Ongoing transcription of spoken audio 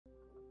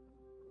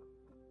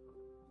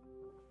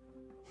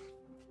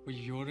But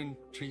you're in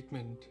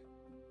treatment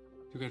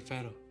to get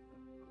fairer.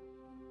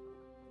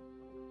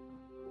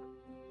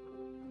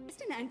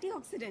 Just an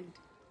antioxidant.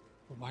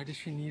 But why does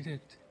she need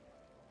it?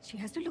 She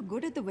has to look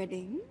good at the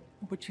wedding.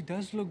 But she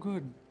does look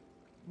good.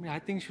 I mean, I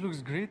think she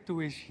looks great the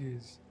way she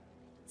is.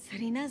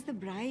 Serena's the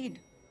bride.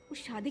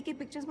 उस शादी के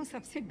pictures में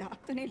सबसे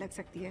dark तो नहीं लग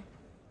सकती है.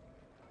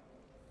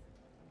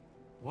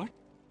 What?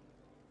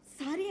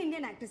 सारी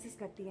Indian actresses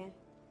करती हैं.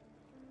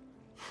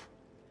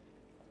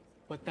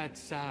 But that's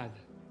sad.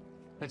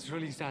 That's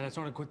really sad. That's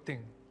not a good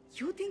thing.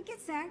 You think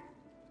it's sad?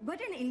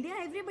 But in India,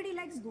 everybody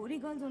likes Gori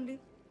girls only.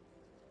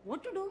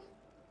 What to do?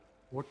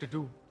 What to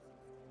do?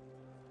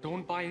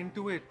 Don't buy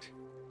into it.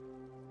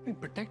 I mean,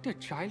 protect your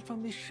child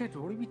from this shit.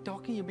 What are we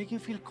talking? You're making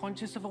you feel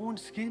conscious of our own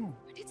skin.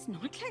 But it's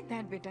not like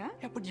that, beta.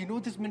 Yeah, but you know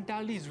this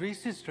mentality is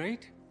racist,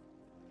 right?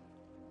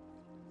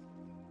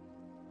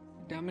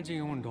 Damaging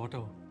your own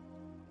daughter.